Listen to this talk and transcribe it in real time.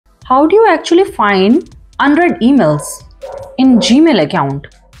how do you actually find unread emails in Gmail account?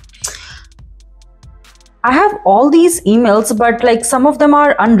 I have all these emails, but like some of them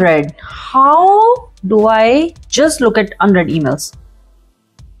are unread. How do I just look at unread emails?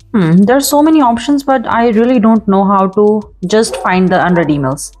 There are so many options, but I really don't know how to just find the unread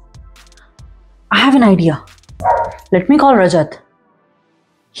emails. I have an idea. Let me call Rajat.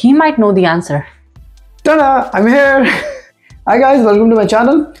 He might know the answer. Ta-da! I'm here! Hi guys, welcome to my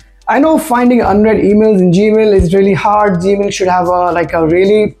channel. I know finding unread emails in Gmail is really hard. Gmail should have a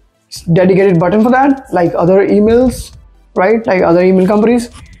really dedicated button for that, like other emails, right? Like other email companies.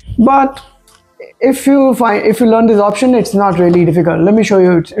 But if you learn this option, it's not really difficult. Let me show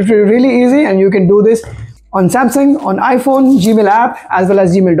you. It's really easy, and you can do this on Samsung, on iPhone, Gmail app, as well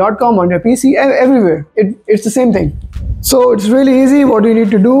as gmail.com, on your PC, everywhere. It's the same thing. So it's really easy. What you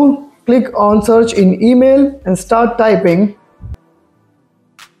need to do, click on search in email and start typing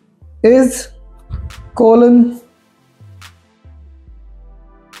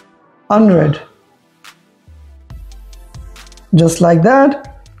is:(unread). Just like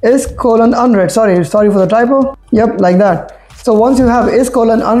that. Is:(unread). Sorry for the typo. Yep, like that. So once you have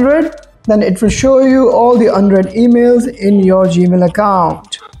is:(unread), then it will show you all the unread emails in your Gmail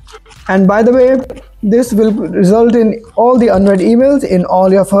account. And by the way, this will result in all the unread emails in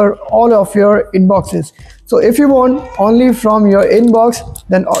all of your inboxes. So if you want only from your inbox,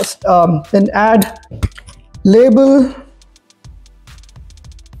 then add label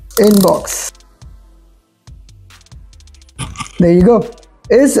inbox. There you go.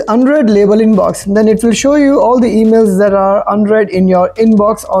 Is:(unread) label inbox. Then it will show you all the emails that are unread in your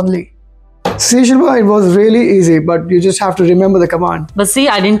inbox only. See, Shilpa, it was really easy, but you just have to remember the command. But see,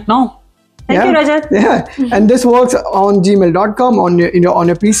 I didn't know. Thank you, Rajat. Yeah, and this works on gmail.com, on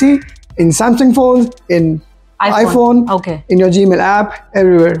your PC, in Samsung phones, in iPhone, okay, in your Gmail app,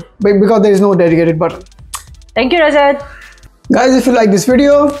 everywhere. Because there is no dedicated button. Thank you, Rajat. Guys, if you like this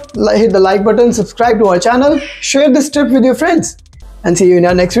video, hit the like button, subscribe to our channel, share this tip with your friends, and see you in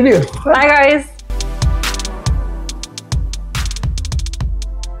our next video. Bye guys.